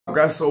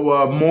Guys,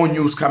 so more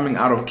news coming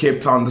out of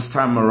Cape Town this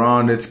time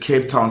around. It's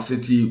Cape Town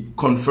City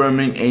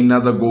confirming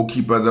another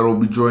goalkeeper that will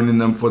be joining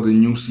them for the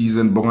new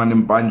season.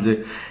 Bongani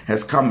Mpandle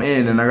has come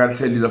in, and I gotta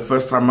tell you, the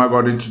first time I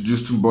got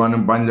introduced to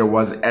Bongani Mpandle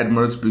was at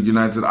Maritzburg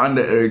United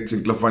under Eric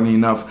Tinkler, funny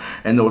enough.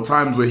 And there were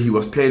times where he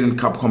was played in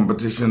cup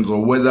competitions,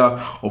 or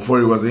whether or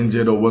he was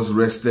injured or was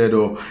rested,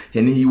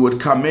 and he would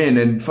come in,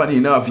 and funny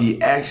enough,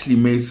 he actually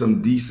made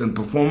some decent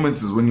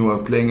performances when he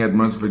was playing at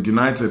Maritzburg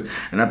United.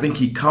 And I think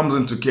he comes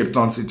into Cape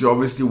Town City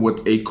obviously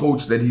with a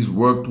coach that he's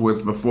worked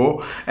with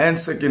before, and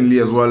secondly,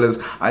 as well as,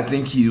 I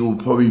think he will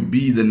probably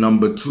be the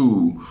number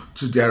 2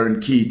 to Darren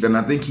Keet, and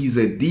I think he's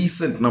a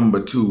decent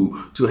number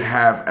 2 to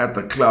have at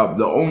the club.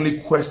 The only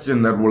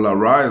question that will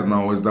arise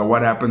now is that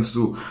what happens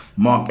to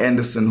Mark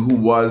Anderson, who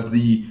was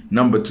the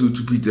number 2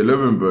 to Peter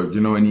Leeuwenburg,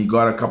 and he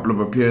got a couple of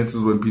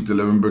appearances when Peter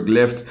Leeuwenburg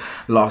left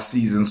last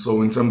season.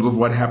 So in terms of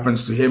what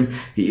happens to him,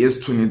 he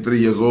is 23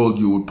 years old.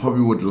 You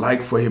would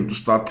like for him to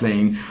start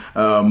playing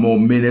more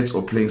minutes,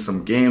 or playing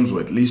some games, or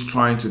at least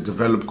trying to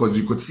develop, because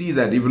you could see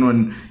that even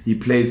when he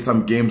played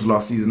some games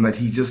last season, that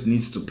he just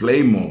needs to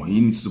play more.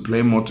 He needs to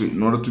play more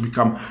in order to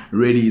become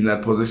ready in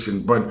that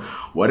position. But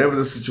whatever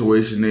the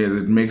situation is,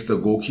 it makes the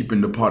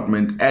goalkeeping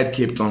department at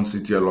Cape Town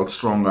City a lot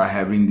stronger,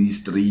 having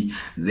these 3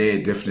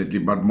 there, definitely.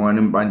 But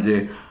Bongani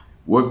Mpandle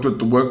worked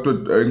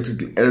with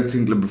Eric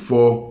Tinkler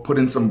before, put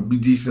in some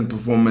decent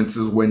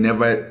performances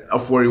whenever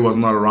Afori was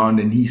not around,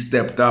 and he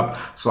stepped up.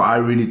 So I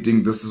really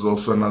think this is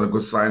also another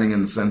good signing,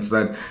 in the sense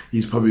that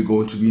he's probably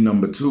going to be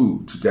number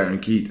 2 to Darren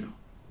Keet.